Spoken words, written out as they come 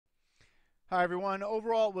Hi everyone.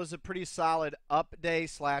 Overall, it was a pretty solid up day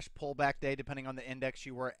slash pullback day, depending on the index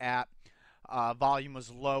you were at. Volume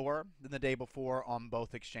was lower than the day before on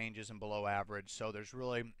both exchanges and below average, so there's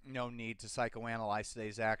really no need to psychoanalyze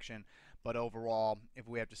today's action. But overall, if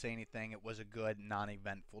we have to say anything, it was a good,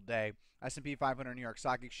 non-eventful day. S&P 500 New York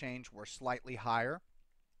Stock Exchange were slightly higher,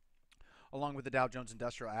 along with the Dow Jones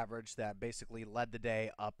Industrial Average that basically led the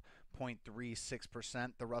day up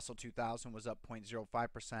 0.36%. The Russell 2000 was up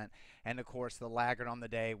 0.05%. And of course, the laggard on the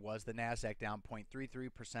day was the NASDAQ down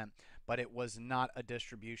 0.33%, but it was not a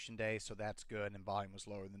distribution day, so that's good. And volume was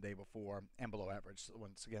lower than the day before and below average,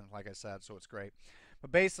 once again, like I said, so it's great.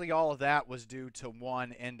 But basically, all of that was due to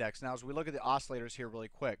one index. Now, as we look at the oscillators here really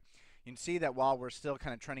quick, you can see that while we're still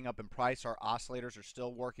kind of trending up in price, our oscillators are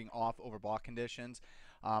still working off overbought conditions.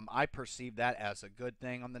 I perceive that as a good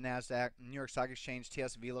thing on the NASDAQ. New York Stock Exchange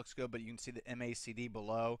TSV looks good, but you can see the MACD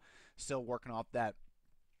below still working off that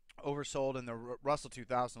oversold, and the Russell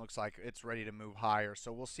 2000 looks like it's ready to move higher.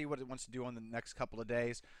 So we'll see what it wants to do in the next couple of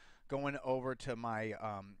days. Going over to my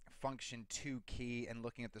function 2 key and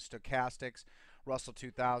looking at the stochastics, Russell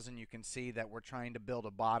 2000, you can see that we're trying to build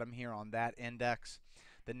a bottom here on that index.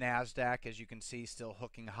 The NASDAQ, as you can see, still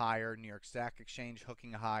hooking higher. New York Stock Exchange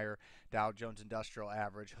hooking higher. Dow Jones Industrial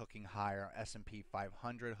Average hooking higher. S&P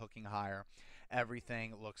 500 hooking higher.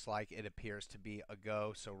 Everything looks like it appears to be a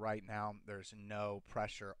go. So right now, there's no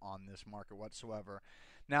pressure on this market whatsoever.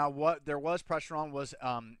 Now, what there was pressure on was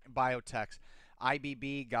biotechs.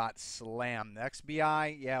 IBB got slammed. The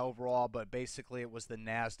XBI, yeah, overall, but basically it was the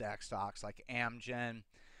NASDAQ stocks like Amgen,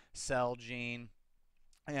 Celgene,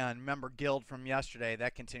 and remember Guild from yesterday,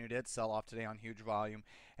 that continued its sell-off today on huge volume.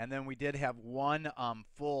 And then we did have one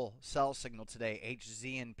full sell signal today,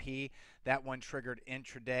 HZNP. That one triggered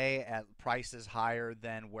intraday at prices higher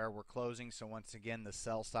than where we're closing. So once again, the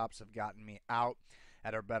sell stops have gotten me out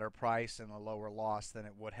at a better price and a lower loss than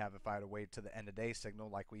it would have if I had to wait to the end of day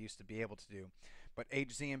signal like we used to be able to do. But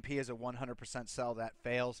HZNP is a 100% sell. That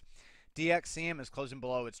fails. DXCM is closing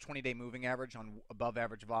below its 20-day moving average on above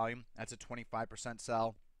average volume. That's a 25%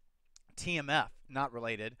 sell. TMF, not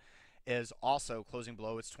related, is also closing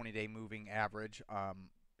below its 20-day moving average.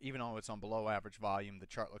 Even though it's on below average volume, the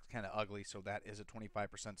chart looks kind of ugly, so that is a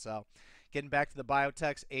 25% sell. Getting back to the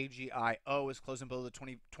biotechs, AGIO is closing below the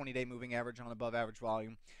 20-day moving average on above average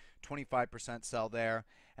volume. 25% sell there.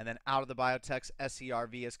 And then out of the biotechs,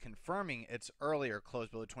 SERV is confirming its earlier close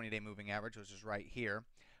below 20-day moving average, which is right here.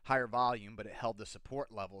 Higher volume, but it held the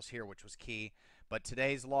support levels here, which was key. But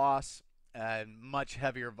today's loss, much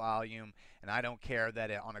heavier volume, and I don't care that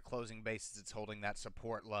on a closing basis it's holding that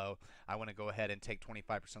support low. I want to go ahead and take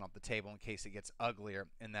 25% off the table in case it gets uglier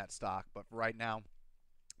in that stock. But right now,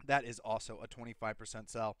 that is also a 25%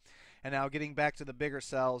 sell. And now getting back to the bigger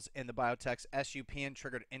sells in the biotechs, SUPN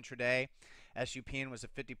triggered intraday. SUPN was a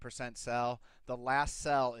 50% sell. The last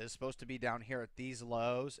sell is supposed to be down here at these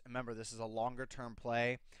lows. Remember, this is a longer term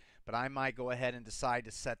play, but I might go ahead and decide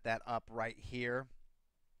to set that up right here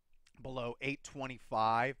below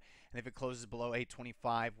 825, and if it closes below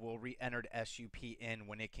 825, we'll re-enter SUPN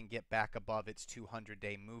when it can get back above its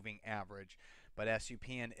 200-day moving average. But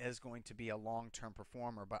SUPN is going to be a long-term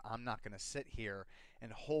performer, but I'm not going to sit here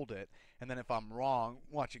and hold it, and then if I'm wrong,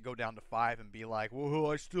 watch it go down to 5 and be like,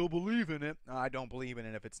 whoa, I still believe in it. I don't believe in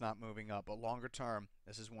it if it's not moving up, but longer term,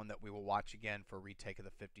 this is one that we will watch again for a retake of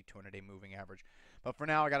the 50 200-day moving average. But for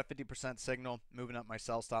now, I got a 50% signal, moving up my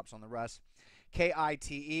sell stops on the rest.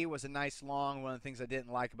 KITE was a nice long. One of the things I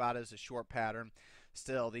didn't like about it is a short pattern.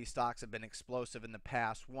 Still, these stocks have been explosive in the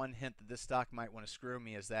past. One hint that this stock might want to screw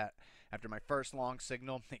me is that after my first long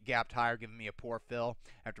signal, it gapped higher, giving me a poor fill.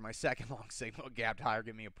 After my second long signal, it gapped higher,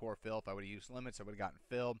 giving me a poor fill. If I would have used limits, I would have gotten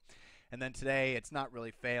filled. And then today, it's not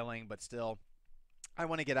really failing, but still, I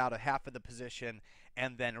want to get out of half of the position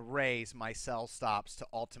and then raise my sell stops to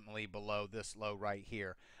ultimately below this low right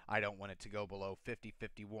here. I don't want it to go below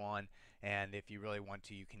 50.51, and if you really want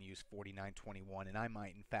to, you can use 49.21, and I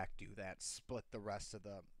might in fact do that. Split the rest of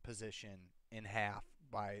the position in half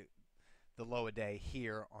by the low a day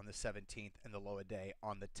here on the 17th and the low a day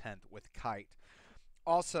on the 10th with Kite.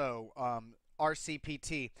 Also,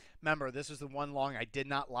 RCPT. Remember, this was the one long I did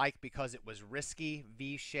not like because it was risky,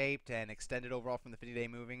 V-shaped, and extended overall from the 50-day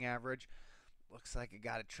moving average. Looks like I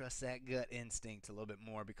got to trust that gut instinct a little bit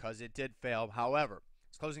more because it did fail. However,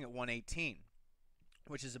 it's closing at 118,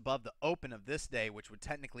 which is above the open of this day, which would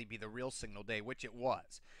technically be the real signal day, which it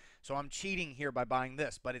was. So I'm cheating here by buying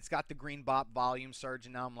this, but it's got the green bop volume surge,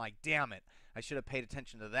 and now I'm like, damn it, I should have paid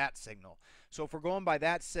attention to that signal. So if we're going by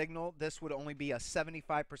that signal, this would only be a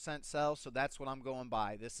 75% sell, so that's what I'm going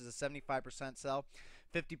by. This is a 75% sell.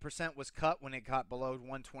 50% was cut when it got below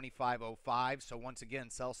 125.05. So once again,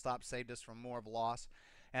 sell stop saved us from more of a loss.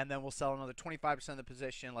 And then we'll sell another 25% of the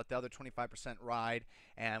position, let the other 25% ride,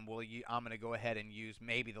 and I'm going to go ahead and use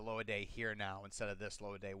maybe the low of day here now instead of this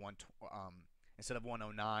low of day instead of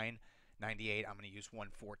 109.98. I'm going to use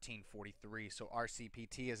 114.43. So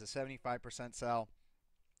RCPT is a 75% sell.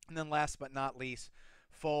 And then last but not least,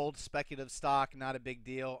 fold speculative stock, not a big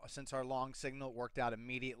deal. Since our long signal, it worked out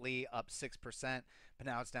immediately, up 6%, but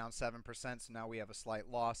now it's down 7%, so now we have a slight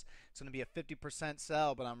loss. It's going to be a 50%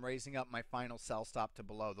 sell, but I'm raising up my final sell stop to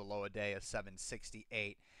below the low of day of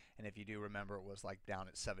 768. And if you do remember, it was like down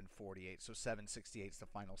at 748. So 768 is the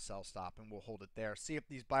final sell stop, and we'll hold it there. See if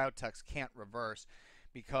these biotechs can't reverse,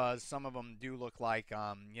 because some of them do look like,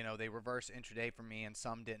 they reverse intraday for me, and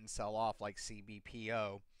some didn't sell off like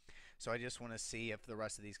CBPO. So I just want to see if the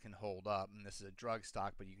rest of these can hold up. And this is a drug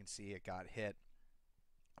stock, but you can see it got hit.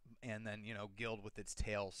 And then, Guild with its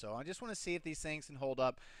tail. So I just want to see if these things can hold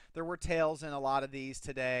up. There were tails in a lot of these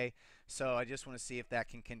today. So I just want to see if that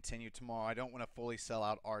can continue tomorrow. I don't want to fully sell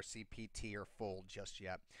out RCPT or fold just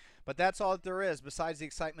yet. But that's all that there is. Besides the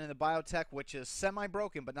excitement in the biotech, which is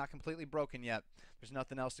semi-broken but not completely broken yet, there's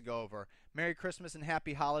nothing else to go over. Merry Christmas and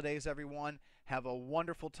happy holidays, everyone. Have a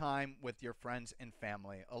wonderful time with your friends and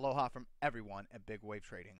family. Aloha from everyone at Big Wave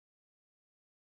Trading.